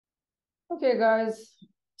Okay, guys,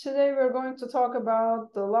 today we're going to talk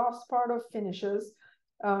about the last part of finishes.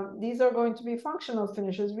 These are going to be functional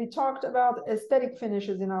finishes. We talked about aesthetic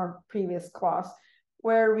finishes in our previous class,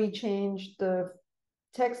 where we changed the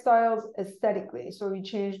textiles aesthetically. So we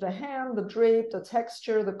changed the hem, the drape, the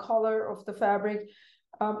texture, the color of the fabric.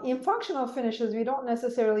 In functional finishes, we don't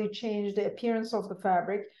necessarily change the appearance of the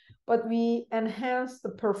fabric, but we enhance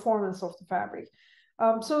the performance of the fabric.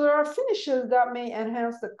 So there are finishes that may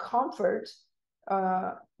enhance the comfort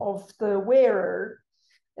of the wearer.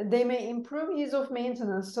 They may improve ease of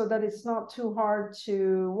maintenance so that it's not too hard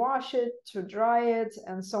to wash it, to dry it,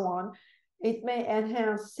 and so on. It may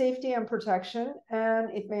enhance safety and protection, and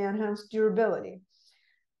it may enhance durability.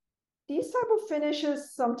 These type of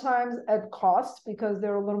finishes sometimes add cost because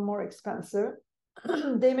they're a little more expensive.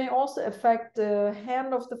 They may also affect the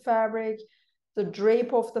hand of the fabric, the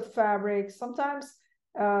drape of the fabric. Sometimes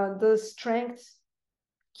the strength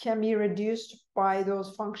can be reduced by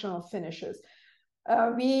those functional finishes.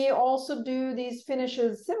 We also do these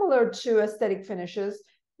finishes similar to aesthetic finishes.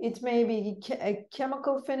 It may be a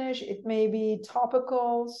chemical finish, it may be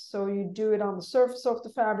topical, so you do it on the surface of the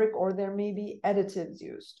fabric, or there may be additives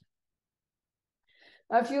used.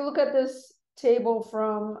 Now, if you look at this table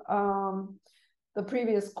from the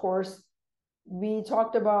previous course, we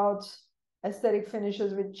talked about aesthetic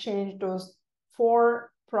finishes, which changed those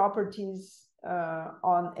 4 properties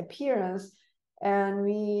on appearance, and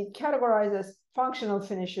we categorize as functional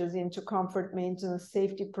finishes into comfort, maintenance,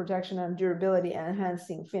 safety, protection, and durability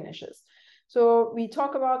enhancing finishes. So we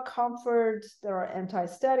talk about comfort. There are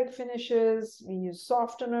anti-static finishes. We use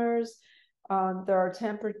softeners. There are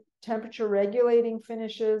temperature regulating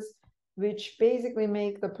finishes, which basically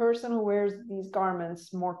make the person who wears these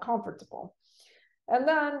garments more comfortable. And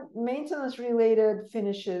then maintenance related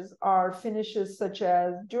finishes are finishes such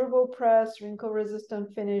as durable press, wrinkle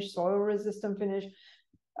resistant finish, soil resistant finish.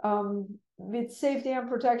 With safety and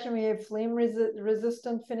protection, we have flame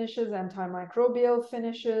resistant finishes, antimicrobial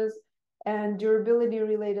finishes, and durability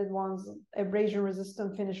related ones, abrasion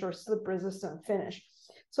resistant finish or slip resistant finish.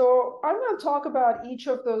 So I'm going to talk about each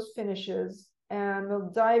of those finishes, and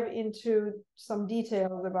we'll dive into some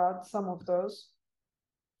details about some of those.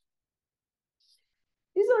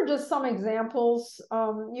 These are just some examples.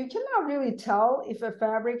 You cannot really tell if a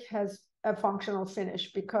fabric has a functional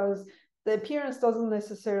finish because the appearance doesn't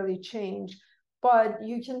necessarily change, but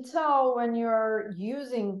you can tell when you're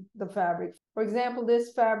using the fabric. For example,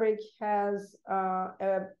 this fabric has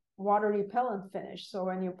a water repellent finish. So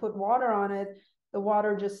when you put water on it, the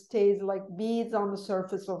water just stays like beads on the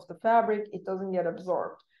surface of the fabric. It doesn't get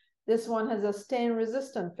absorbed. This one has a stain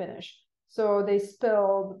resistant finish. So they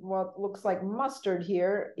spilled what looks like mustard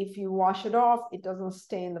here. If you wash it off, it doesn't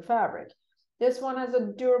stain the fabric. This one has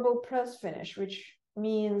a durable press finish, which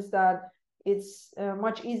means that it's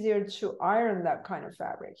much easier to iron that kind of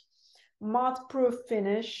fabric. Moth-proof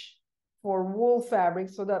finish for wool fabric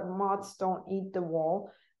so that moths don't eat the wool.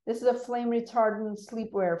 This is a flame retardant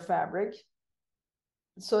sleepwear fabric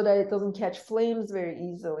so that it doesn't catch flames very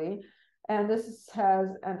easily. And this has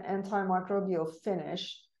an antimicrobial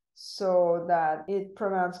finish so that it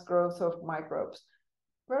prevents growth of microbes.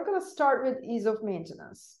 We're going to start with ease of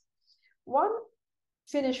maintenance. One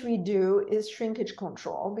finish we do is shrinkage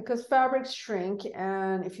control because fabrics shrink,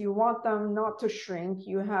 and if you want them not to shrink,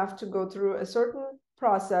 you have to go through a certain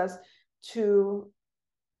process to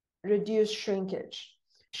reduce shrinkage.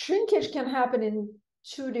 Shrinkage can happen in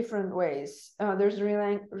 2 different ways. There's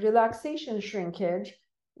relaxation shrinkage,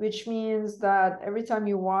 which means that every time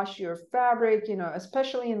you wash your fabric,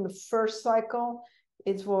 especially in the first cycle,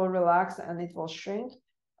 it will relax and it will shrink.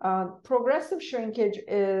 Progressive shrinkage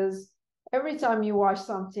is every time you wash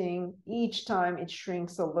something, each time it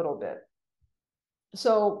shrinks a little bit.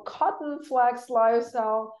 So cotton, flax,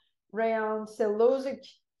 lyocell, rayon, cellulosic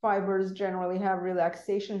fibers generally have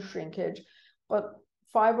relaxation shrinkage, but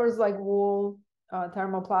fibers like wool,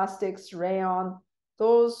 thermoplastics, rayon,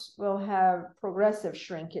 those will have progressive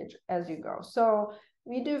shrinkage as you go. So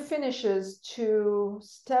we do finishes to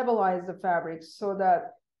stabilize the fabric so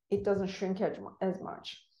that it doesn't shrink as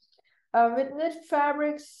much. With knit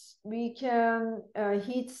fabrics, we can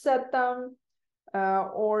heat set them,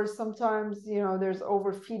 or sometimes, there's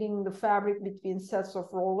overfeeding the fabric between sets of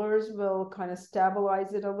rollers will kind of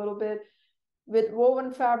stabilize it a little bit. With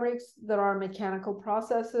woven fabrics, there are mechanical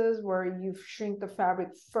processes where you shrink the fabric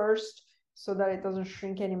first so that it doesn't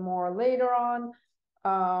shrink anymore later on.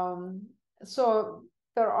 So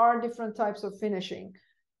there are different types of finishing.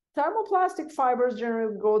 Thermoplastic fibers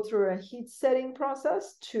generally go through a heat setting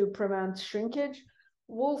process to prevent shrinkage.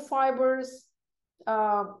 Wool fibers,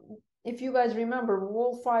 if you guys remember,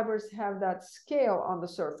 wool fibers have that scale on the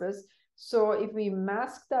surface. So if we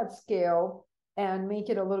mask that scale and make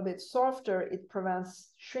it a little bit softer, it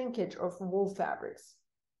prevents shrinkage of wool fabrics.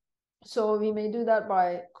 So we may do that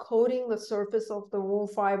by coating the surface of the wool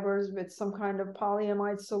fibers with some kind of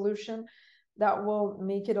polyamide solution that will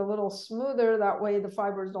make it a little smoother. That way the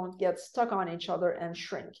fibers don't get stuck on each other and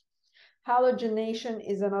shrink. Halogenation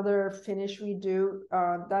is another finish we do.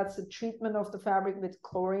 That's a treatment of the fabric with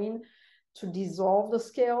chlorine to dissolve the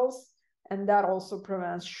scales, and that also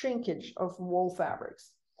prevents shrinkage of wool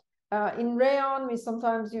fabrics. In rayon, we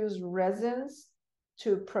sometimes use resins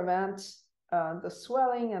to prevent the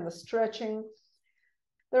swelling and the stretching.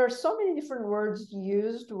 There are so many different words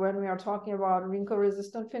used when we are talking about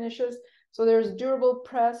wrinkle-resistant finishes. So there's durable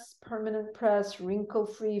press, permanent press,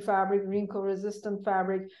 wrinkle-free fabric, wrinkle-resistant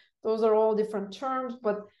fabric. Those are all different terms,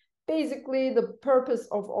 but basically the purpose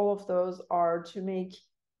of all of those are to make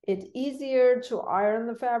it easier to iron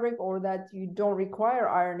the fabric, or that you don't require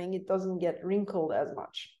ironing, it doesn't get wrinkled as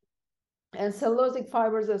much. And cellulosic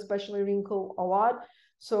fibers especially wrinkle a lot.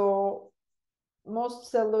 So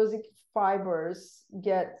most cellulosic fibers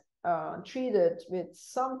get treated with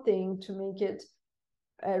something to make it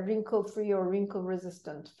a wrinkle-free or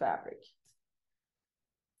wrinkle-resistant fabric.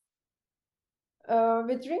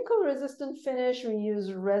 With wrinkle-resistant finish, we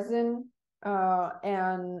use resin,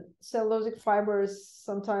 and cellulosic fibers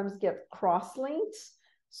sometimes get cross-linked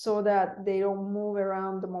so that they don't move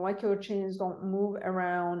around, the molecular chains don't move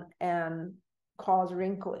around and cause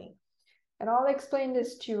wrinkling. And I'll explain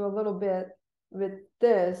this to you a little bit with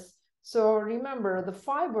this. So remember, the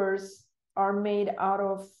fibers are made out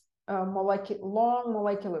of long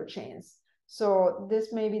molecular chains. So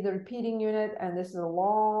this may be the repeating unit, and this is a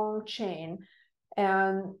long chain.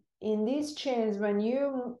 And in these chains, when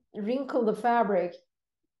you wrinkle the fabric,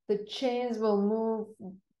 the chains will move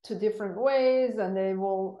to different ways, and they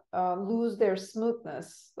will lose their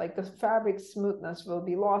smoothness. Like the fabric smoothness will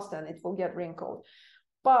be lost and it will get wrinkled.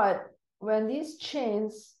 But when these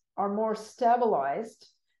chains are more stabilized,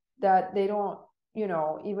 that they don't, you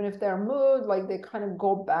know, even if they're moved, like they kind of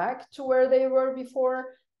go back to where they were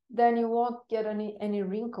before, then you won't get any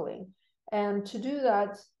wrinkling. And to do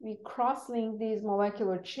that, we cross-link these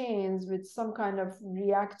molecular chains with some kind of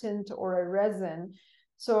reactant or a resin.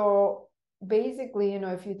 So basically, you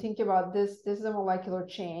know, if you think about this, this is a molecular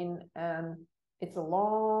chain, and it's a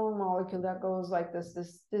long molecule that goes like this.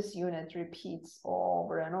 This unit repeats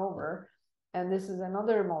over and over. And this is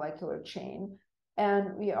another molecular chain.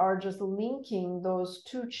 And we are just linking those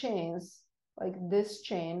two chains, like this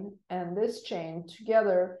chain and this chain,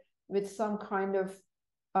 together with some kind of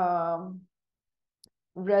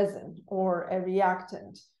resin or a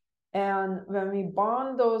reactant. And when we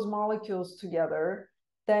bond those molecules together,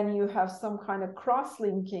 then you have some kind of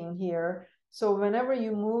cross-linking here. So whenever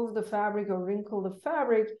you move the fabric or wrinkle the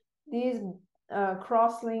fabric, these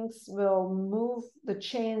cross-links will move the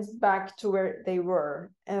chains back to where they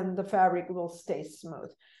were, and the fabric will stay smooth.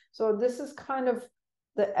 So this is kind of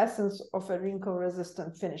the essence of a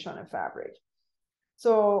wrinkle-resistant finish on a fabric.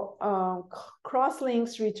 So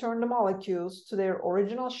cross-links return the molecules to their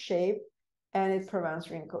original shape, and it prevents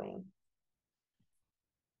wrinkling.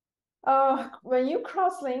 When you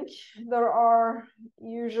cross-link, there are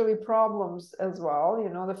usually problems as well. You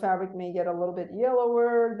know, the fabric may get a little bit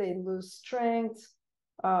yellower, they lose strength,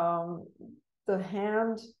 the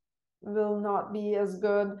hand will not be as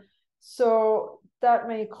good. So that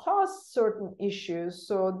may cause certain issues.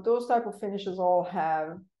 So those type of finishes all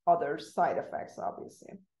have other side effects,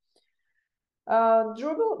 obviously.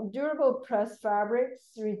 Durable press fabrics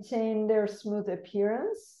retain their smooth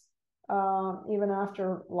appearance even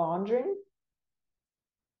after laundering.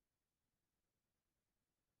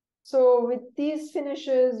 So with these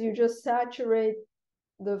finishes, you just saturate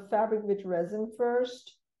the fabric with resin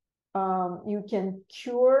first. You can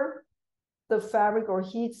cure the fabric or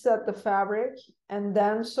heat set the fabric and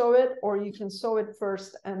then sew it, or you can sew it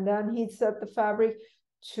first and then heat set the fabric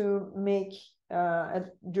to make a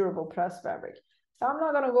durable press fabric. I'm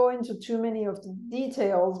not going to go into too many of the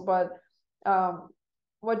details, but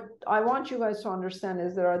what I want you guys to understand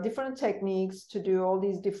is there are different techniques to do all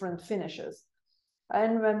these different finishes.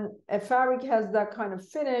 And when a fabric has that kind of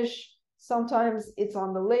finish, sometimes it's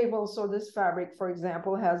on the label. So this fabric, for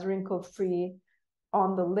example, has wrinkle-free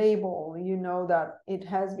on the label. You know that it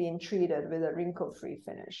has been treated with a wrinkle-free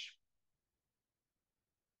finish.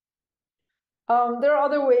 There are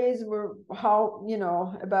other ways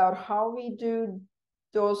about how we do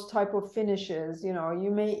those type of finishes. You know,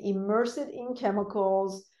 you may immerse it in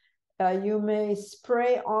chemicals. You may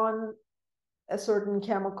spray on a certain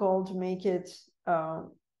chemical to make it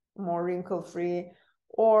more wrinkle-free,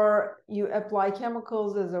 or you apply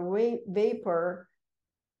chemicals as a vapor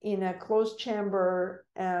in a closed chamber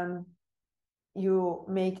and you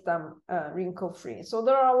make them wrinkle-free. So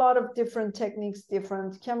there are a lot of different techniques,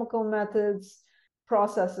 different chemical methods,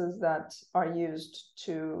 processes that are used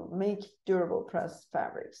to make durable pressed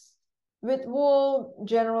fabrics. With wool,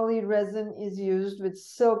 generally resin is used. With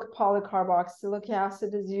silk, polycarboxylic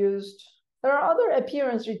acid is used. There are other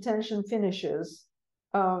appearance retention finishes.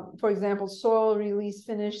 For example, soil release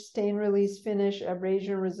finish, stain release finish,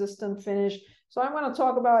 abrasion resistant finish. So I'm going to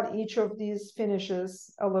talk about each of these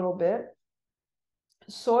finishes a little bit.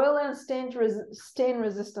 Soil and stain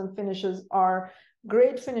resistant finishes are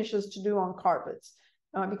great finishes to do on carpets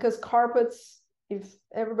because carpets, if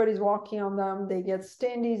everybody's walking on them, they get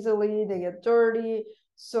stained easily, they get dirty.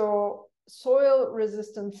 So soil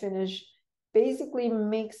resistant finish basically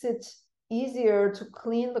makes it easier to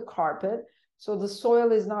clean the carpet. So the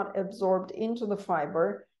soil is not absorbed into the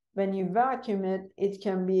fiber. When you vacuum it, it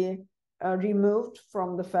can be removed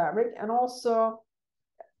from the fabric. And also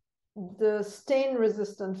the stain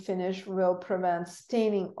resistant finish will prevent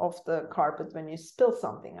staining of the carpet when you spill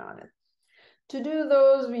something on it. To do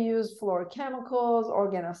those, we use fluorochemicals,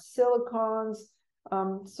 organosilicons.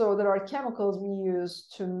 So there are chemicals we use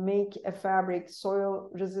to make a fabric soil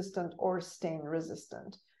resistant or stain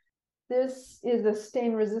resistant. This is a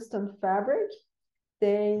stain resistant fabric.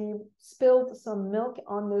 They spilled some milk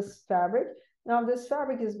on this fabric. Now this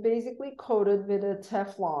fabric is basically coated with a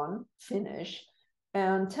Teflon finish.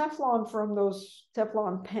 And Teflon from those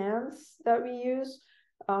Teflon pans that we use,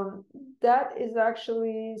 that is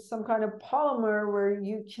actually some kind of polymer where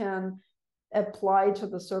you can apply to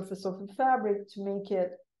the surface of the fabric to make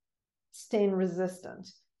it stain resistant.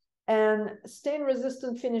 And stain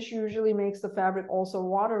resistant finish usually makes the fabric also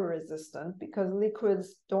water resistant because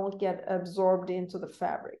liquids don't get absorbed into the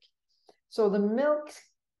fabric. So the milk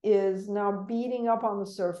is now beating up on the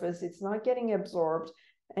surface, it's not getting absorbed,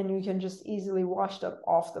 and you can just easily wash that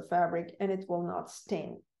off the fabric and it will not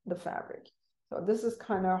stain the fabric. So this is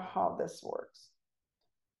kind of how this works.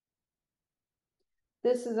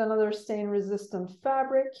 This is another stain resistant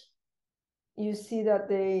fabric. You see that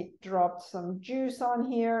they dropped some juice on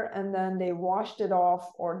here and then they washed it off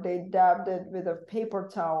or they dabbed it with a paper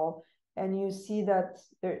towel, and you see that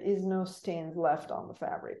there is no stains left on the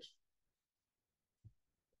fabric.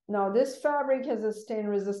 Now this fabric has a stain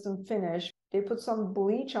resistant finish. They put some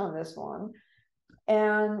bleach on this one,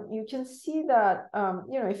 and you can see that,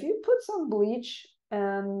 if you put some bleach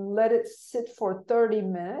and let it sit for 30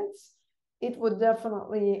 minutes, it would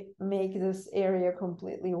definitely make this area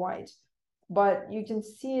completely white. But you can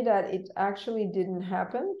see that it actually didn't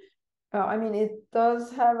happen. It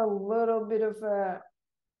does have a little bit of a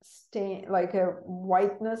stain, like a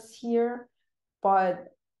whiteness here, but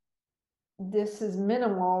this is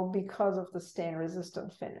minimal because of the stain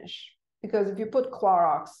resistant finish. Because if you put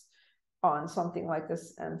Clorox on something like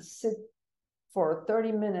this and sit for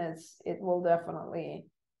 30 minutes, it will definitely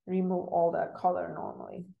remove all that color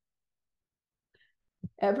normally.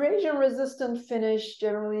 Abrasion resistant finish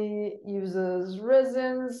generally uses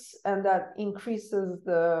resins, and that increases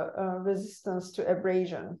the resistance to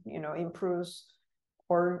abrasion, improves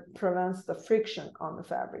or prevents the friction on the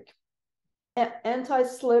fabric.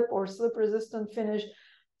 Anti-slip or slip resistant finish,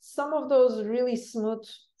 some of those really smooth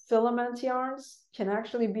filament yarns can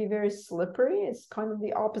actually be very slippery. It's kind of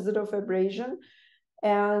the opposite of abrasion.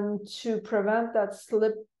 And to prevent that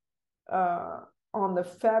slip on the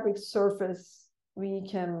fabric surface, we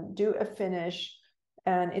can do a finish,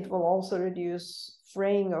 and it will also reduce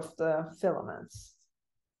fraying of the filaments.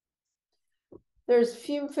 There's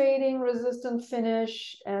fume fading resistant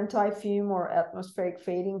finish, anti-fume or atmospheric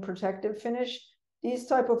fading protective finish. These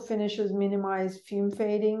type of finishes minimize fume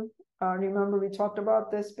fading. Remember we talked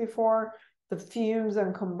about this before. The fumes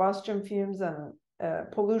and combustion fumes and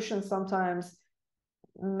pollution sometimes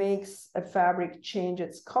makes a fabric change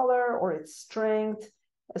its color or its strength,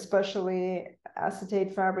 especially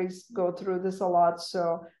acetate fabrics go through this a lot.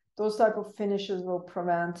 So those type of finishes will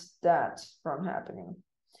prevent that from happening.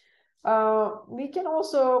 We can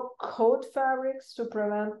also coat fabrics to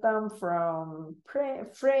prevent them from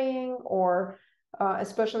fraying, or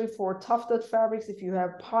especially for tufted fabrics, if you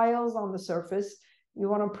have piles on the surface, you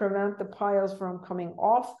want to prevent the piles from coming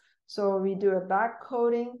off. So we do a back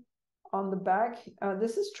coating on the back.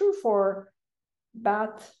 This is true for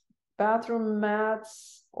bathroom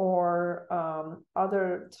mats or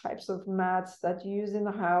other types of mats that you use in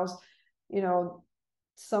the house.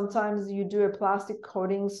 Sometimes you do a plastic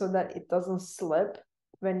coating so that it doesn't slip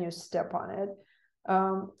when you step on it.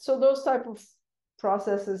 So those type of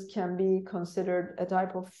processes can be considered a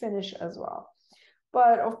type of finish as well.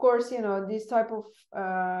 But of course, you know, these type of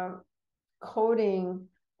coating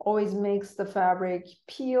always makes the fabric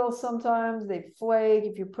peel. Sometimes they flake.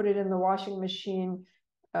 If you put it in the washing machine,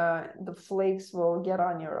 the flakes will get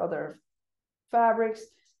on your other fabrics.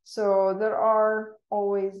 So there are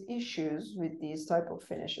always issues with these type of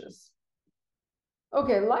finishes.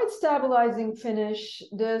 Okay, light stabilizing finish.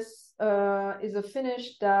 This is a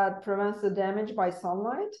finish that prevents the damage by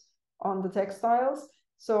sunlight on the textiles.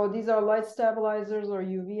 So these are light stabilizers or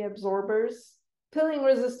UV absorbers. Pilling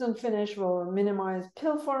resistant finish will minimize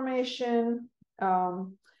pill formation.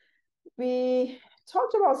 We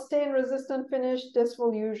talked about stain resistant finish. This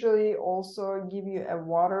will usually also give you a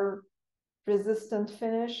water resistant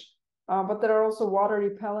finish. But there are also water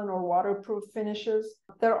repellent or waterproof finishes.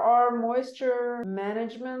 There are moisture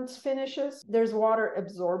management finishes. There's water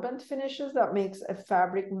absorbent finishes that makes a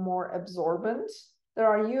fabric more absorbent. There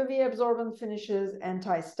are UV absorbent finishes,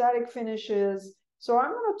 anti-static finishes. So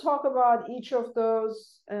I'm going to talk about each of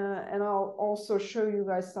those, and I'll also show you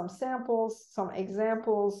guys some samples, some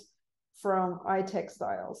examples from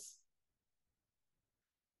iTextiles.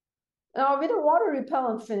 Now, with a water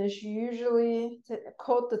repellent finish, you usually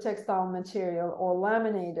coat the textile material or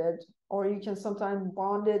laminate it, or you can sometimes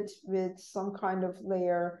bond it with some kind of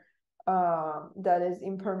layer that is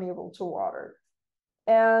impermeable to water.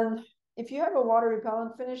 And if you have a water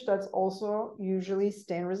repellent finish, that's also usually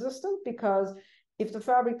stain resistant, because if the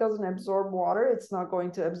fabric doesn't absorb water, it's not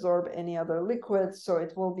going to absorb any other liquid, so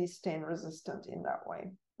it will be stain resistant in that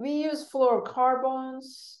way. We use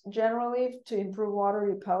fluorocarbones generally to improve water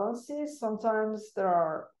repellency. Sometimes there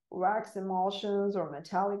are wax emulsions or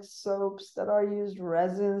metallic soaps that are used,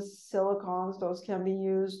 resins, silicones, those can be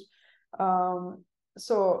used.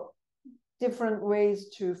 So different ways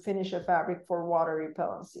to finish a fabric for water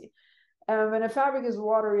repellency. And when a fabric is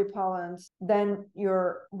water repellent, then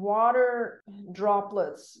your water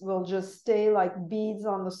droplets will just stay like beads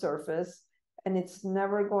on the surface, and it's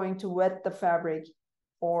never going to wet the fabric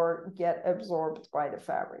or get absorbed by the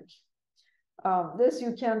fabric. This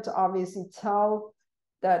you can't obviously tell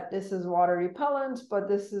that this is water repellent, but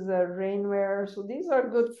this is a rainwear. So these are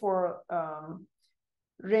good for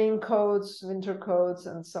raincoats, winter coats,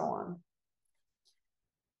 and so on.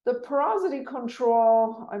 The porosity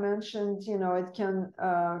control, I mentioned, you know, it can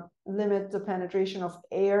limit the penetration of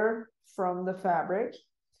air from the fabric.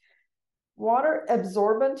 Water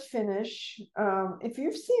absorbent finish. If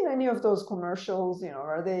you've seen any of those commercials, you know,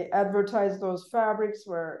 where they advertise those fabrics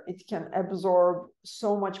where it can absorb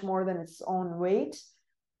so much more than its own weight.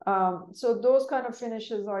 So those kind of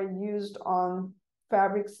finishes are used on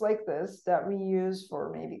fabrics like this that we use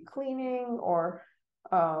for maybe cleaning, or,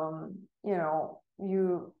 you know,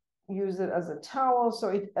 you use it as a towel, so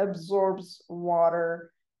it absorbs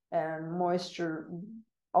water and moisture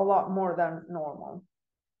a lot more than normal.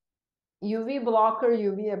 UV blocker,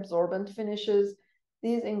 UV absorbent finishes.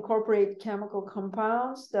 These incorporate chemical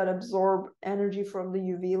compounds that absorb energy from the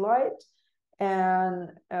UV light,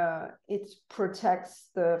 and it protects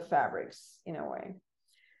the fabrics in a way.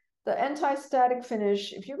 The anti-static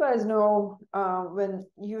finish, if you guys know, when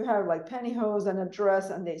you have like pantyhose and a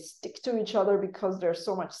dress and they stick to each other because there's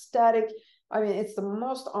so much static, I mean, it's the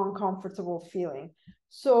most uncomfortable feeling.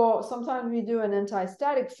 So sometimes we do an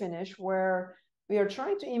anti-static finish where we are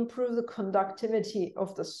trying to improve the conductivity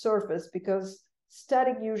of the surface, because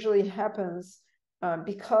static usually happens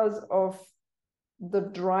because of the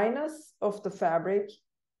dryness of the fabric,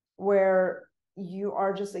 where you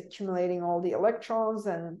are just accumulating all the electrons,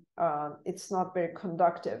 and it's not very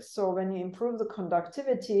conductive. So when you improve the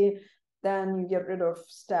conductivity, then you get rid of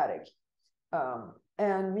static.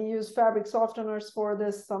 And we use fabric softeners for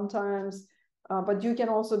this sometimes, but you can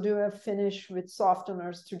also do a finish with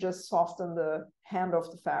softeners to just soften the hand of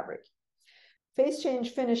the fabric. Phase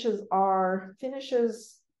change finishes are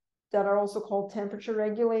finishes that are also called temperature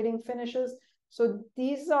regulating finishes. So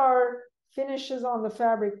these are finishes on the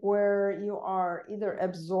fabric where you are either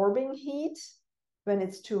absorbing heat when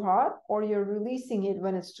it's too hot, or you're releasing it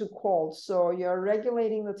when it's too cold. So you're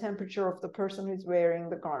regulating the temperature of the person who's wearing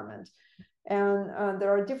the garment. And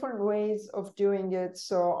there are different ways of doing it.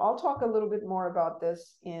 So I'll talk a little bit more about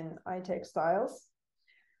this in iTextiles.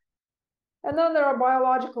 And then there are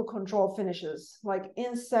biological control finishes, like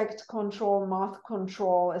insect control, moth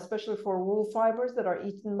control, especially for wool fibers that are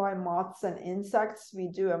eaten by moths and insects. We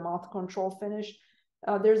do a moth control finish.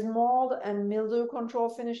 There's mold and mildew control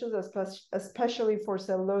finishes, especially for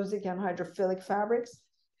cellulosic and hydrophilic fabrics.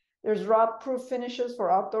 There's rot-proof finishes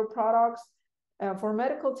for outdoor products. For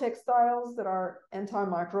medical textiles, there are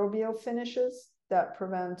antimicrobial finishes. that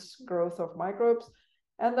prevent growth of microbes.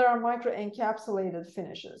 And there are microencapsulated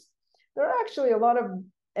finishes. There are actually a lot of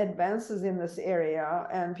advances in this area,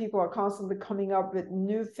 and people are constantly coming up with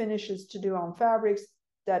new finishes to do on fabrics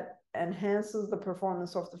that enhances the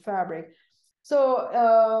performance of the fabric. So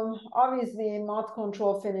obviously, moth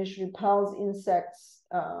control finish repels insects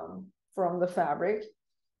from the fabric.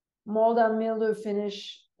 Mold and mildew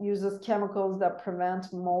finish uses chemicals that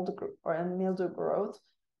prevent mold and mildew growth.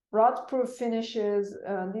 Rot-proof finishes,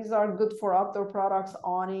 these are good for outdoor products,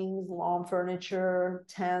 awnings, lawn furniture,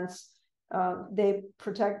 tents. They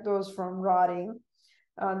protect those from rotting.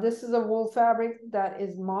 This is a wool fabric that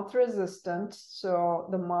is moth resistant, so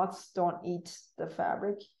the moths don't eat the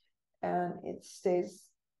fabric and it stays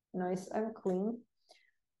nice and clean.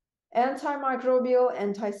 Antimicrobial,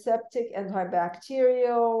 antiseptic,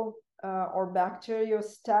 antibacterial, or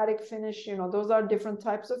bacteriostatic finish, those are different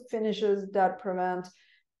types of finishes that prevent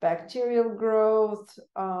bacterial growth,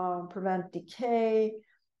 prevent decay,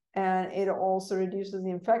 and it also reduces the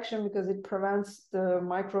infection because it prevents the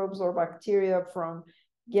microbes or bacteria from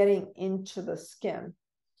getting into the skin.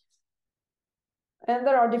 And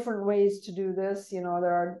there are different ways to do this. There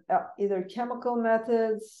are either chemical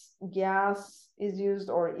methods, gas is used,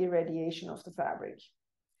 or irradiation of the fabric.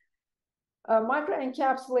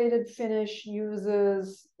 Microencapsulated finish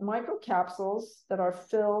uses microcapsules that are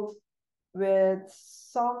filled with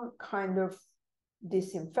some kind of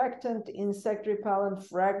disinfectant, insect repellent,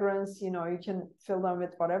 fragrance. You can fill them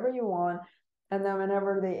with whatever you want. And then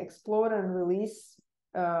whenever they explode and release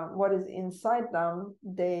what is inside them,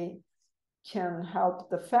 they can help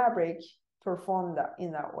the fabric perform that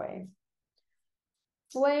in that way.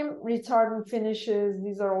 Flame retardant finishes,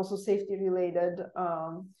 these are also safety related.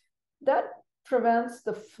 That prevents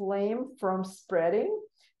the flame from spreading.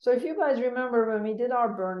 So if you guys remember when we did our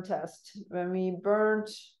burn test, when we burnt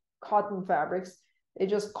cotton fabrics, they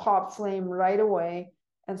just caught flame right away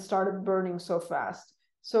and started burning so fast.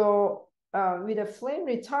 So with a flame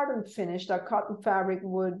retardant finish, that cotton fabric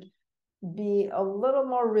would be a little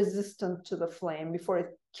more resistant to the flame before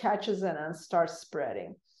it catches in and starts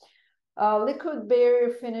spreading. Liquid barrier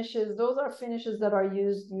finishes, those are finishes that are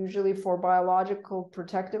used usually for biological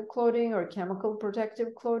protective clothing or chemical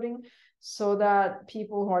protective clothing, so that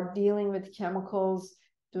people who are dealing with chemicals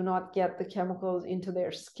do not get the chemicals into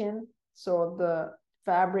their skin. So the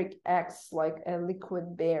fabric acts like a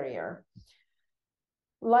liquid barrier.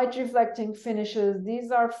 Light reflecting finishes,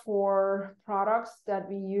 these are for products that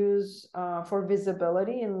we use for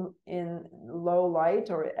visibility in low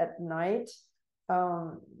light or at night.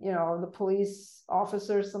 The police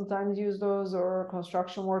officers sometimes use those, or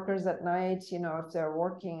construction workers at night, if they're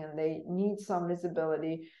working and they need some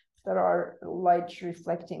visibility, there are light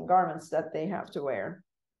reflecting garments that they have to wear.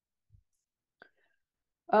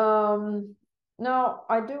 Now,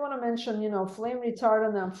 I do want to mention, flame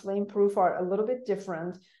retardant and flame proof are a little bit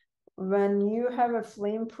different. When you have a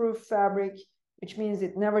flame proof fabric, which means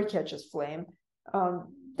it never catches flame,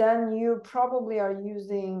 then you probably are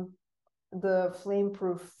using the flame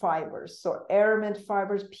proof fibers. So aramid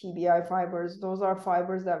fibers, PBI fibers, those are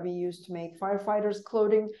fibers that we use to make firefighters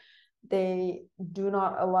clothing. They do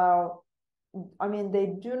not they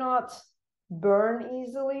do not burn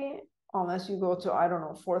easily unless you go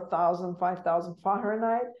to, 4,000, 5,000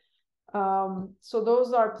 Fahrenheit. So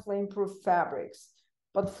those are flame proof fabrics.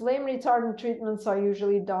 But flame retardant treatments are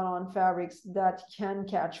usually done on fabrics that can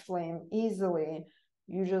catch flame easily.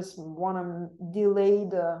 You just want to delay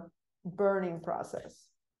the burning process.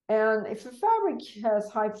 And if a fabric has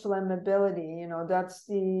high flammability, that's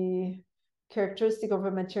the characteristic of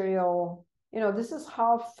a material. This is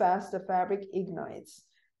how fast the fabric ignites.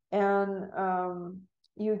 And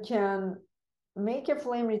you can make a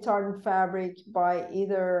flame retardant fabric by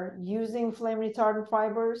either using flame retardant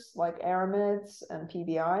fibers like aramids and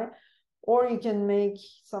PBI, or you can make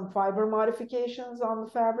some fiber modifications on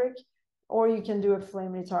the fabric, or you can do a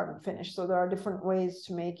flame retardant finish. So there are different ways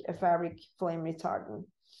to make a fabric flame retardant.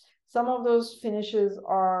 Some of those finishes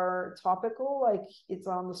are topical, like it's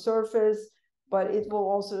on the surface, but it will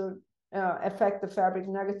also affect the fabric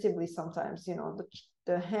negatively sometimes.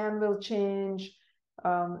 The hand will change.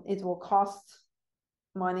 It will cost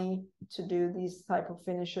money to do these type of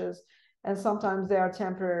finishes, and sometimes they are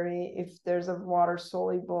temporary if there's a water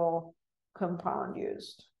soluble compound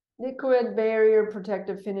used. Liquid barrier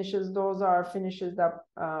protective finishes, those are finishes that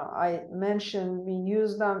I mentioned. We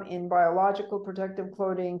use them in biological protective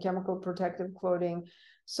clothing, chemical protective clothing.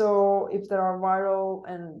 So if there are viral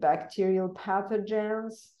and bacterial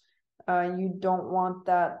pathogens, you don't want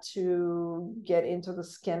that to get into the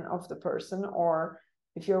skin of the person. Or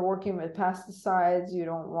if you're working with pesticides, you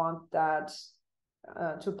don't want that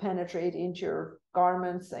to penetrate into your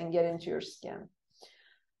garments and get into your skin.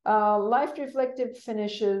 Light reflective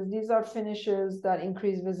finishes, these are finishes that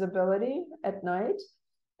increase visibility at night.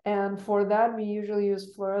 And for that, we usually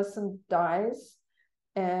use fluorescent dyes.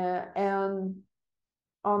 And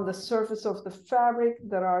on the surface of the fabric,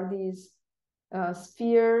 there are these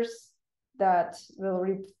spheres that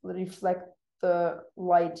will reflect the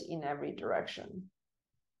light in every direction.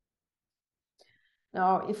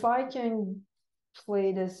 Now, if I can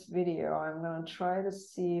play this video, I'm going to try to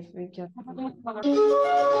see if we can.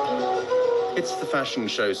 It's the fashion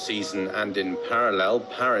show season, and in parallel,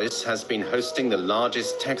 Paris has been hosting the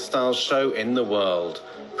largest textile show in the world,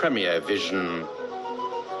 Premiere Vision.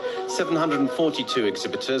 742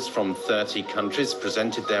 exhibitors from 30 countries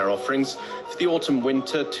presented their offerings for the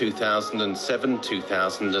autumn-winter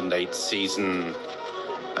 2007-2008 season.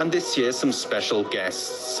 And this year, some special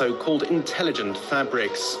guests, so-called intelligent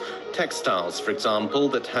fabrics, textiles, for example,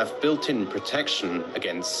 that have built-in protection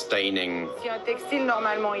against staining.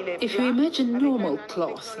 If you imagine normal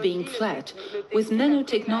cloth being flat, with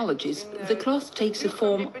nanotechnologies, the cloth takes a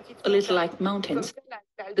form a little like mountains.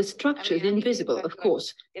 The structure is invisible, of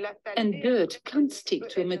course, and dirt can't stick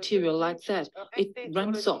to a material like that. It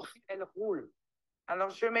runs off.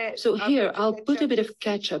 So here, I'll put a bit of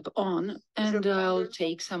ketchup on, and I'll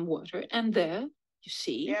take some water, and there, you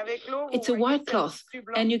see, it's a white cloth,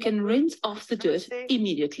 and you can rinse off the dirt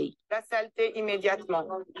immediately.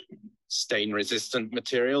 Stain-resistant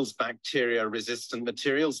materials, bacteria-resistant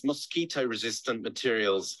materials, mosquito-resistant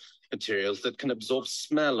materials, materials that can absorb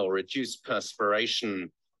smell or reduce perspiration,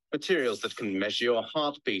 materials that can measure your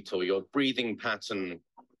heartbeat or your breathing pattern.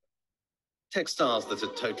 Textiles that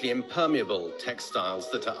are totally impermeable, textiles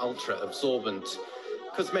that are ultra-absorbent,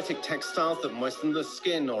 cosmetic textiles that moisten the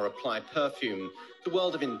skin or apply perfume. The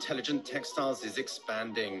world of intelligent textiles is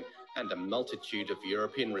expanding, and a multitude of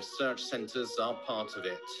European research centres are part of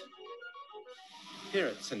it. Here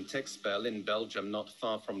at Sintexbel in Belgium, not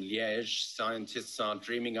far from Liège, scientists are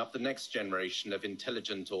dreaming up the next generation of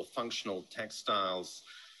intelligent or functional textiles.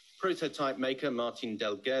 Prototype maker Martin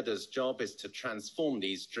Delguerde's job is to transform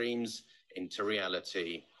these dreams into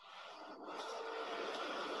reality.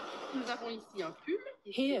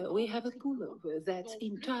 Here we have a pullover that's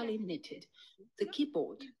entirely knitted. The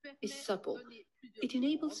keyboard is supple. It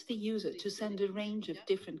enables the user to send a range of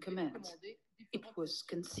different commands. It was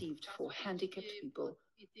conceived for handicapped people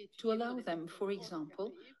to allow them, for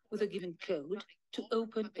example, with a given code, to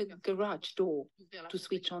open a garage door, to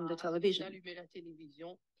switch on the television.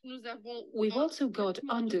 We've also got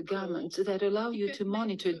undergarments that allow you to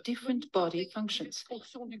monitor different body functions,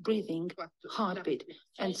 breathing, heartbeat,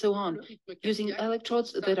 and so on, using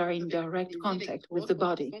electrodes that are in direct contact with the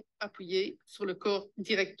body.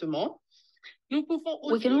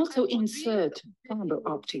 We can also insert fiber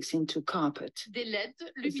optics into carpet.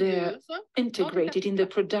 They're integrated in the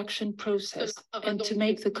production process and to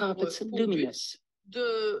make the carpets luminous.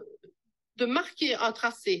 They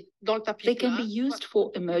can be used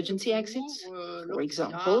for emergency exits, for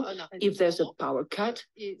example, if there's a power cut,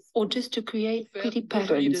 or just to create pretty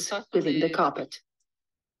patterns within the carpet.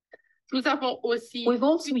 We've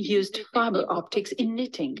also used fiber optics in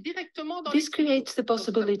knitting. This creates the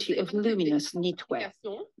possibility of luminous knitwear.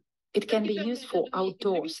 It can be used for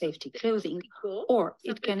outdoor safety clothing, or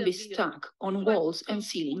it can be stuck on walls and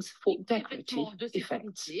ceilings for decorative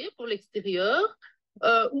effects.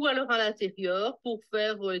 Ou alors à l'intérieur pour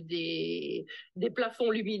faire des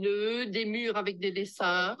plafonds lumineux, des murs avec des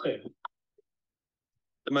dessins.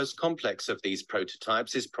 The most complex of these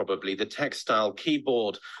prototypes is probably the textile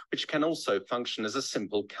keyboard, which can also function as a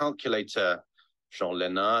simple calculator. Jean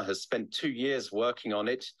Lénard has spent 2 years working on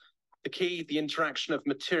it. The key, the interaction of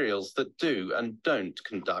materials that do and don't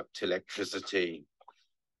conduct electricity.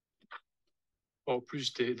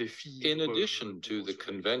 In addition to the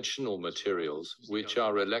conventional materials, which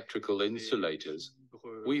are electrical insulators,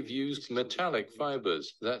 we've used metallic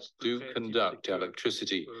fibers that do conduct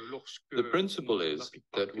electricity. The principle is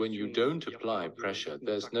that when you don't apply pressure,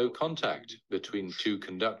 there's no contact between two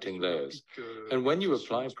conducting layers. And when you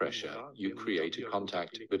apply pressure, you create a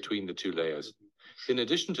contact between the two layers. In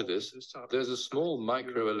addition to this, there's a small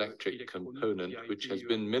microelectric component which has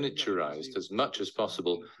been miniaturized as much as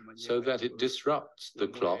possible so that it disrupts the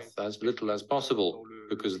cloth as little as possible,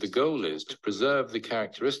 because the goal is to preserve the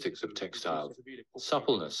characteristics of textiles,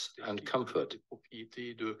 suppleness and comfort.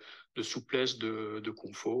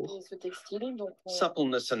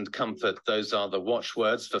 Suppleness and comfort, those are the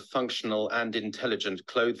watchwords for functional and intelligent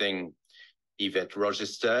clothing. Yvette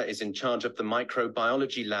Rogister is in charge of the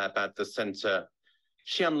microbiology lab at the center.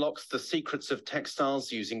 She unlocks the secrets of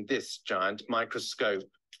textiles using this giant microscope.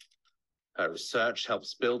 Her research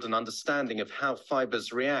helps build an understanding of how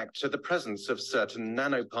fibers react to the presence of certain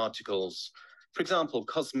nanoparticles. For example,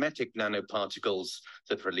 cosmetic nanoparticles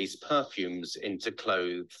that release perfumes into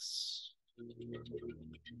clothes.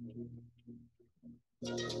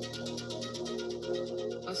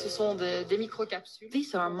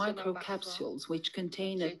 These are microcapsules which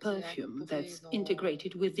contain a perfume that's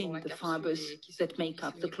integrated within the fibers that make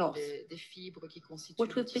up the cloth.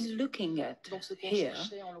 What we've been looking at here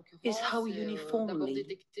is how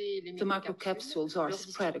uniformly the microcapsules are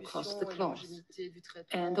spread across the cloth.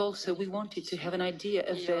 And also we wanted to have an idea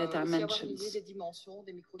of their dimensions.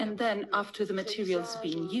 And then after the materials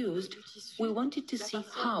being used, we wanted to see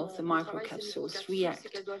how the microcapsules react.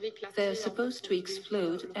 They're supposed to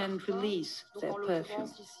explode and release their perfume.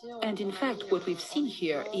 And in fact, what we've seen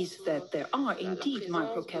here is that there are indeed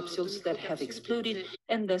microcapsules that have exploded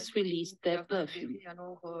and thus released their perfume.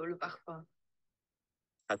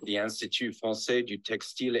 At the Institut Français du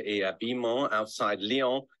Textile et Habillement outside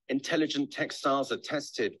Lyon, intelligent textiles are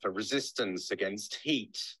tested for resistance against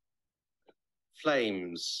heat,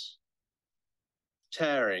 flames,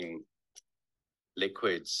 tearing,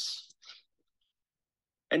 liquids.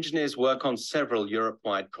 Engineers work on several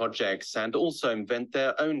Europe-wide projects and also invent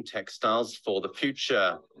their own textiles for the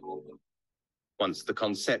future. Once the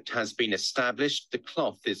concept has been established, the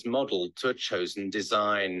cloth is modeled to a chosen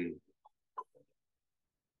design.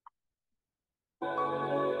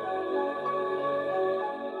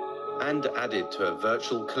 And added to a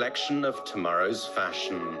virtual collection of tomorrow's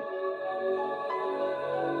fashion.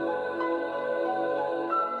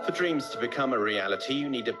 For dreams to become a reality, you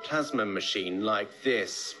need a plasma machine like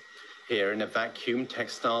this. Here in a vacuum,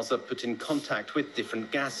 textiles are put in contact with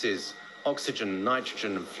different gases, oxygen,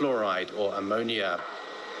 nitrogen, fluoride, or ammonia.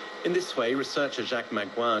 In this way, researcher Jacques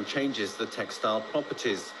Magouin changes the textile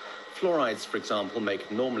properties. Fluorides, for example, make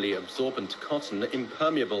normally absorbent cotton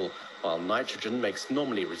impermeable, while nitrogen makes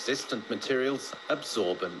normally resistant materials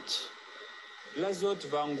absorbent.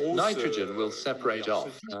 Nitrogen will separate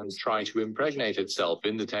off and try to impregnate itself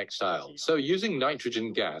in the textile. So using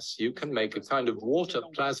nitrogen gas, you can make a kind of water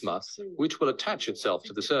plasma which will attach itself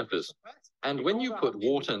to the surface. And when you put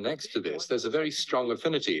water next to this, there's a very strong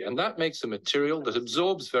affinity, and that makes a material that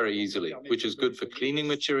absorbs very easily, which is good for cleaning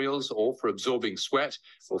materials, or for absorbing sweat,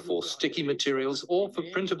 or for sticky materials, or for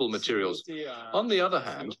printable materials. On the other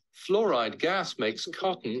hand, fluoride gas makes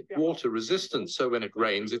cotton water resistant, so when it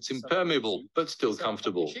rains, it's impermeable, but still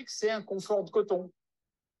comfortable.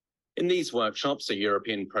 In these workshops, a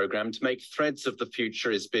European program to make threads of the future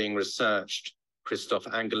is being researched. Christophe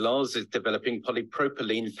Angelos is developing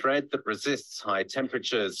polypropylene thread that resists high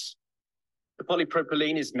temperatures. The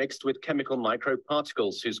polypropylene is mixed with chemical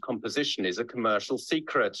microparticles whose composition is a commercial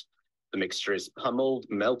secret. The mixture is pummeled,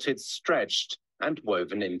 melted, stretched, and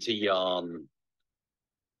woven into yarn.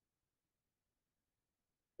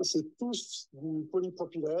 It's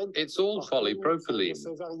all polypropylene,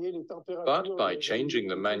 but by changing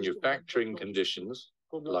the manufacturing conditions,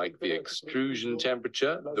 like the extrusion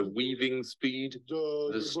temperature, the weaving speed,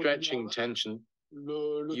 the stretching tension,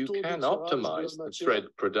 you can optimize the thread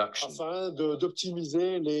production.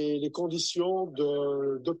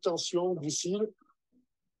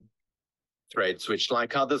 Threads which,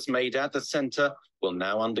 like others made at the center, will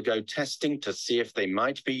now undergo testing to see if they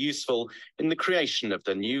might be useful in the creation of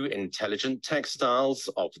the new intelligent textiles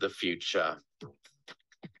of the future.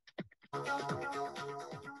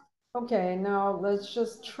 Okay, now let's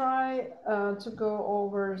just try to go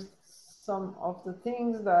over some of the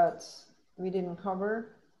things that we didn't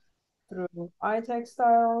cover through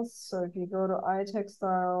iTextiles. So if you go to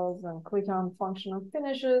iTextiles and click on functional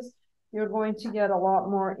finishes, you're going to get a lot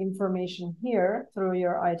more information here through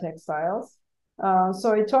your iTextiles.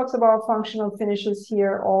 So it talks about functional finishes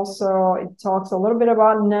here. Also, it talks a little bit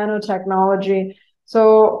about nanotechnology.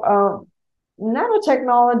 So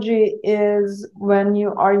nanotechnology is when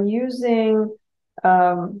you are using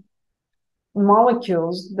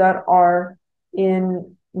molecules that are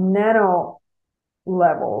in nano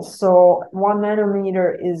levels. So 1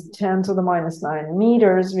 nanometer is 10 to the minus 9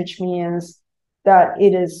 meters, which means that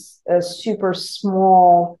it is a super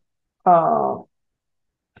small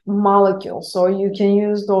molecule. So you can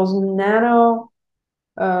use those nano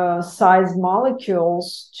size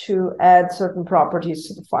molecules to add certain properties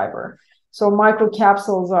to the fiber. So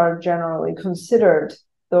microcapsules are generally considered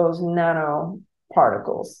those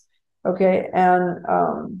nanoparticles. Okay, and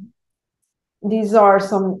these are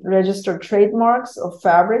some registered trademarks of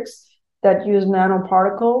fabrics. that use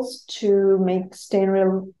nanoparticles to make stain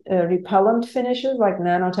repellent finishes like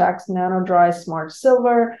Nanotex, NanoDry, Smart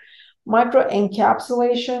Silver.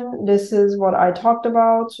 Microencapsulation, this is what I talked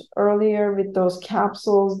about earlier with those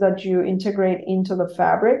capsules that you integrate into the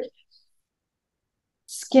fabric.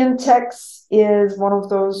 Skintex is one of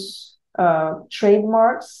those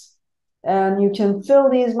trademarks, and you can fill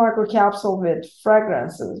these microcapsules with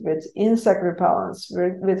fragrances, with insect repellents,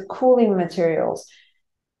 with cooling materials.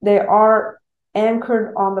 They are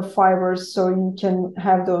anchored on the fibers, so you can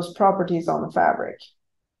have those properties on the fabric.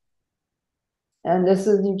 And this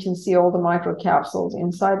is, you can see all the microcapsules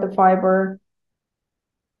inside the fiber.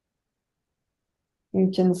 You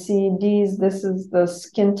can see these, this is the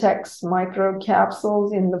Skintex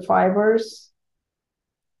microcapsules in the fibers.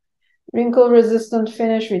 Wrinkle resistant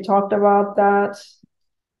finish, we talked about that.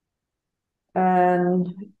 And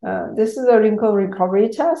this is a wrinkle recovery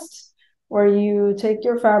test where you take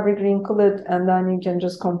your fabric, wrinkle it, and then you can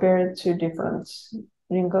just compare it to different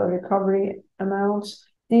wrinkle recovery amounts.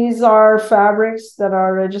 These are fabrics that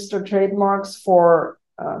are registered trademarks for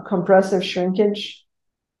compressive shrinkage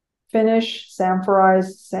finish,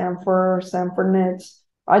 Samphorized, Sampher, Sampherknit.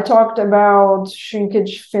 I talked about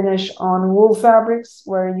shrinkage finish on wool fabrics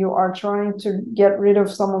where you are trying to get rid of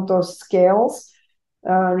some of those scales.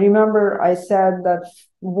 Remember, I said that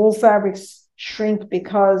wool fabrics shrink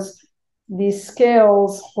because these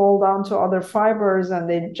scales hold on to other fibers and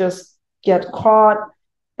they just get caught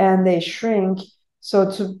and they shrink. So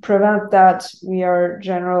to prevent that, we are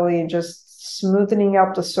generally just smoothing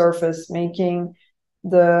up the surface, making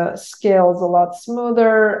the scales a lot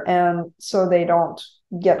smoother, and so they don't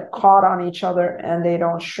get caught on each other and they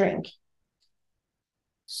don't shrink.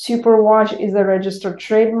 Superwash is a registered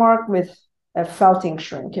trademark with a felting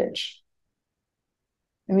shrinkage.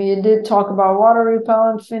 We did talk about water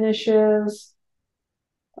repellent finishes.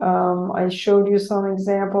 I showed you some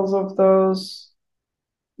examples of those.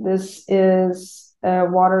 This is a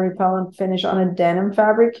water repellent finish on a denim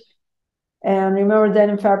fabric. And remember,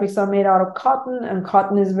 denim fabrics are made out of cotton, and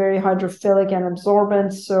cotton is very hydrophilic and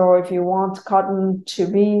absorbent. So if you want cotton to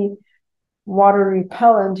be water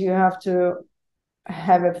repellent, you have to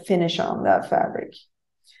have a finish on that fabric.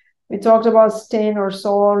 We talked about stain or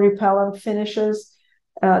soil repellent finishes.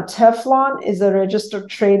 Teflon is a registered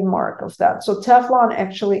trademark of that. So Teflon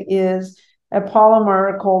actually is a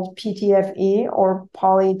polymer called PTFE, or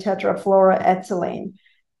polytetrafluoroethylene.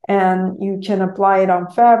 And you can apply it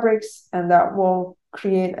on fabrics, and that will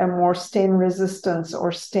create a more stain resistance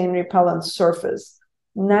or stain repellent surface.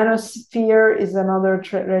 Nanosphere is another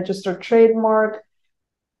registered trademark.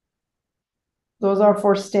 Those are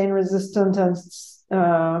for stain resistant and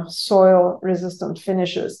soil resistant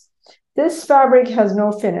finishes. This fabric has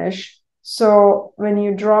no finish. So when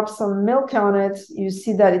you drop some milk on it, you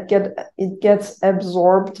see that it gets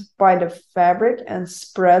absorbed by the fabric and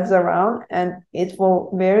spreads around, and it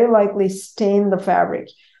will very likely stain the fabric.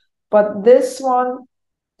 But this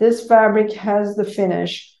fabric has the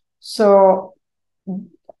finish. So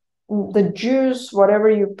the juice, whatever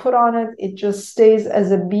you put on it, it just stays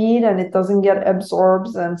as a bead and it doesn't get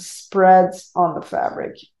absorbed and spreads on the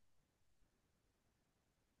fabric.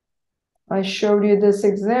 I showed you this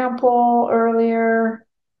example earlier.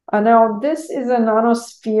 Now this is a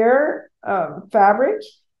nanosphere fabric.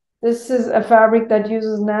 This is a fabric that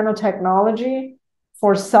uses nanotechnology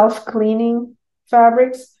for self-cleaning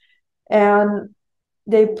fabrics. And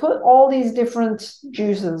they put all these different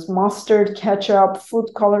juices, mustard, ketchup, food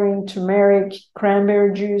coloring, turmeric,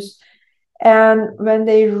 cranberry juice. And when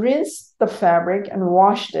they rinsed the fabric and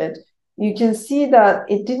washed it, you can see that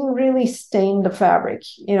it didn't really stain the fabric.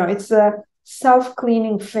 You know, it's a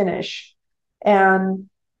self-cleaning finish. And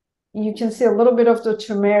you can see a little bit of the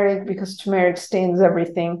turmeric because turmeric stains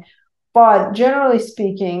everything. But generally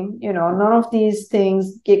speaking, you know, none of these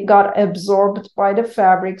things got absorbed by the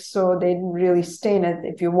fabric, so they didn't really stain it.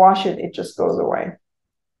 If you wash it, it just goes away.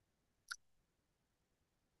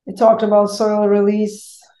 We talked about soil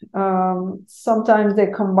release. Sometimes they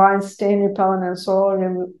combine stain repellent and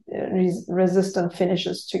soil resistant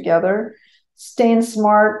finishes together. Stain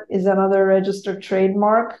Smart is another registered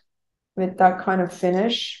trademark with that kind of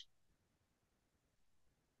finish.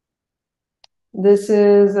 This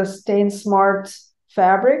is a Stain Smart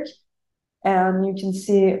fabric, and you can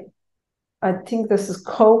see, I think this is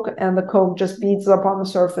Coke, and the Coke just beads up on the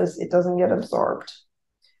surface. It doesn't get absorbed.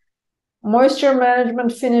 Moisture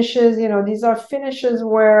management finishes, you know, these are finishes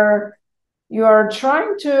where you are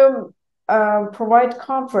trying to provide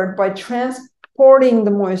comfort by transporting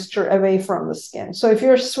the moisture away from the skin. So if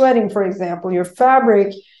you're sweating, for example, your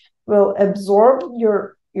fabric will absorb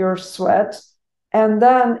your sweat, and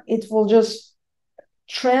then it will just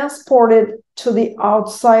transport it to the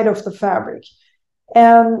outside of the fabric.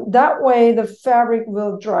 And that way the fabric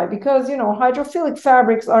will dry, because, you know, hydrophilic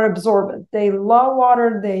fabrics are absorbent. They love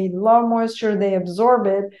water, they love moisture, they absorb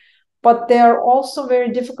it, but they are also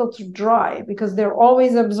very difficult to dry because they're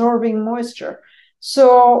always absorbing moisture.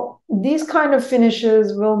 So these kind of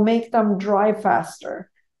finishes will make them dry faster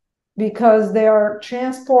because they are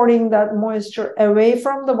transporting that moisture away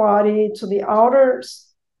from the body to the outer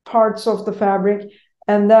parts of the fabric,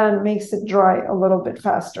 and then makes it dry a little bit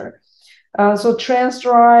faster. So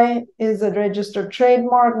TransDry is a registered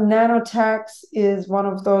trademark. Nanotex is one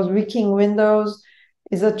of those. Wicking Windows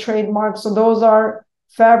is a trademark. So those are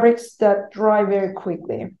fabrics that dry very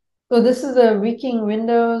quickly. So this is a Wicking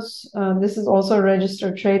Windows. This is also a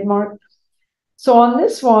registered trademark. So on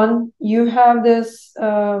this one, you have this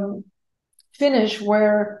finish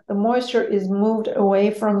where the moisture is moved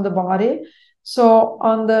away from the body. So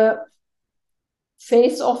on the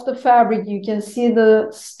face of the fabric, you can see the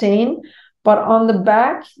stain, but on the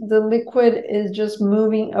back, the liquid is just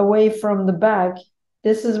moving away from the back.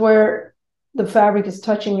 This is where the fabric is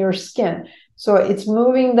touching your skin. So it's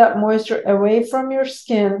moving that moisture away from your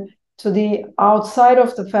skin to the outside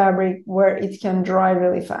of the fabric where it can dry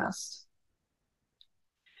really fast.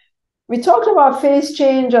 We talked about phase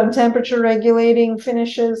change and temperature regulating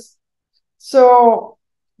finishes. So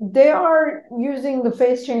they are using the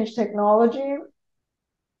phase change technology.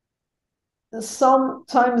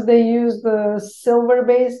 Sometimes they use the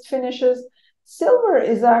silver-based finishes. Silver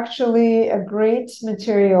is actually a great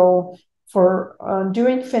material for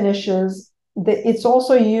doing finishes. It's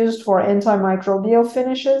also used for antimicrobial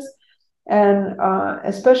finishes, and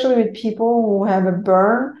especially with people who have a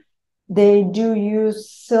burn, they do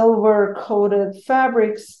use silver-coated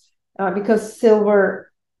fabrics because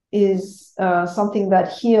silver is something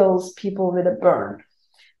that heals people with a burn.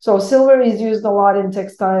 So silver is used a lot in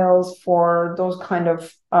textiles for those kind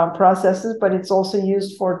of processes, but it's also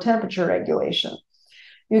used for temperature regulation.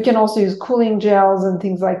 You can also use cooling gels and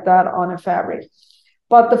things like that on a fabric.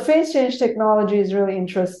 But the phase change technology is really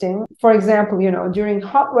interesting. For example, you know, during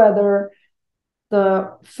hot weather,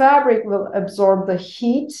 the fabric will absorb the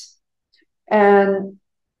heat and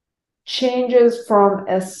changes from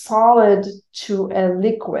a solid to a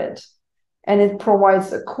liquid, and it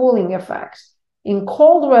provides a cooling effect. In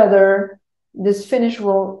cold weather, this finish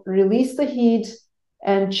will release the heat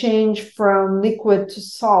and change from liquid to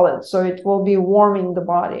solid, so it will be warming the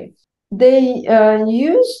body. They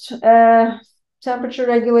used a temperature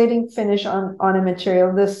regulating finish on a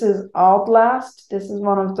material. This is Outlast. This is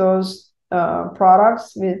one of those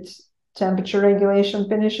products with temperature regulation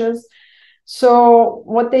finishes. So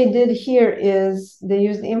what they did here is they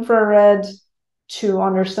used infrared to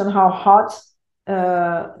understand how hot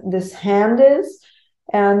this hand is,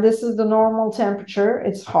 and this is the normal temperature.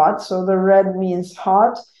 It's hot, so the red means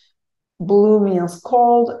hot, blue means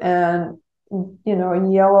cold, and you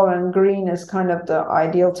know, yellow and green is kind of the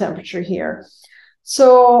ideal temperature here.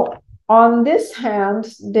 So on this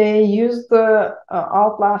hand, they used the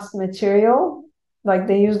Outlast material, like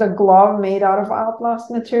they used a glove made out of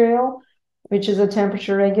Outlast material, which is a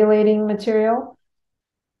temperature regulating material,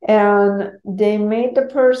 and they made the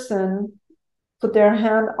person put their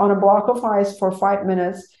hand on a block of ice for 5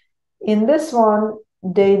 minutes. In this one,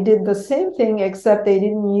 they did the same thing, except they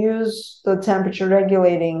didn't use the temperature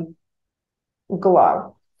regulating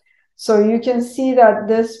glove. So you can see that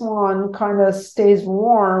this one kind of stays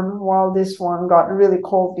warm while this one got really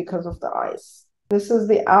cold because of the ice. This is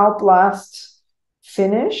the Outlast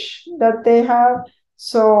finish that they have.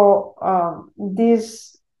 So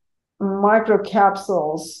these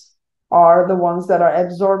microcapsules are the ones that are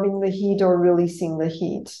absorbing the heat or releasing the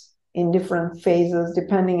heat in different phases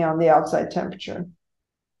depending on the outside temperature.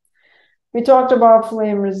 We talked about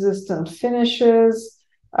flame-resistant finishes.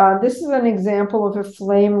 This is an example of a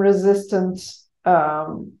flame-resistant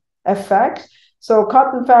effect. So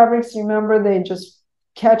cotton fabrics, remember, they just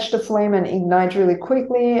catch the flame and ignite really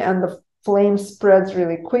quickly, and the flame spreads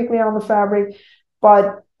really quickly on the fabric.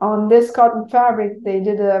 But on this cotton fabric, they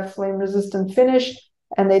did a flame-resistant finish,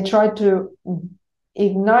 and they tried to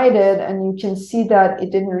ignite it, and you can see that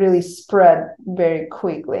it didn't really spread very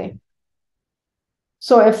quickly.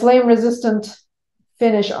 So a flame-resistant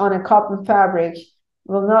finish on a cotton fabric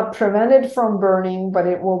will not prevent it from burning, but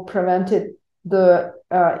it will prevent the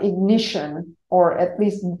ignition, or at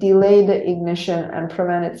least delay the ignition and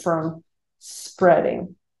prevent it from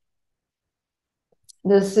spreading.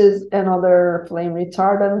 This is another flame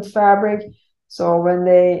retardant fabric. So when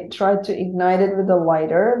they tried to ignite it with a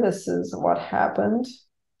lighter, this is what happened.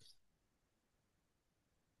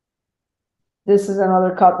 This is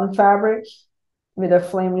another cotton fabric with a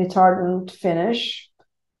flame retardant finish.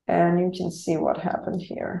 And you can see what happened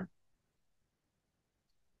here.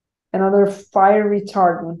 Another fire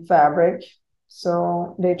retardant fabric.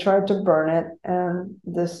 So they tried to burn it, and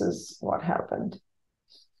this is what happened.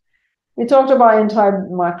 We talked about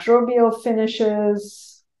antimicrobial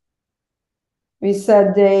finishes. We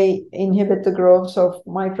said they inhibit the growth of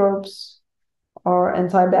microbes, or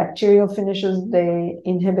antibacterial finishes, they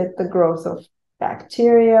inhibit the growth of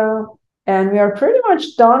bacteria. And we are pretty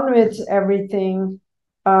much done with everything.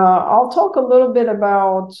 I'll talk a little bit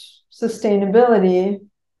about sustainability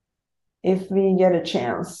if we get a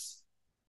chance.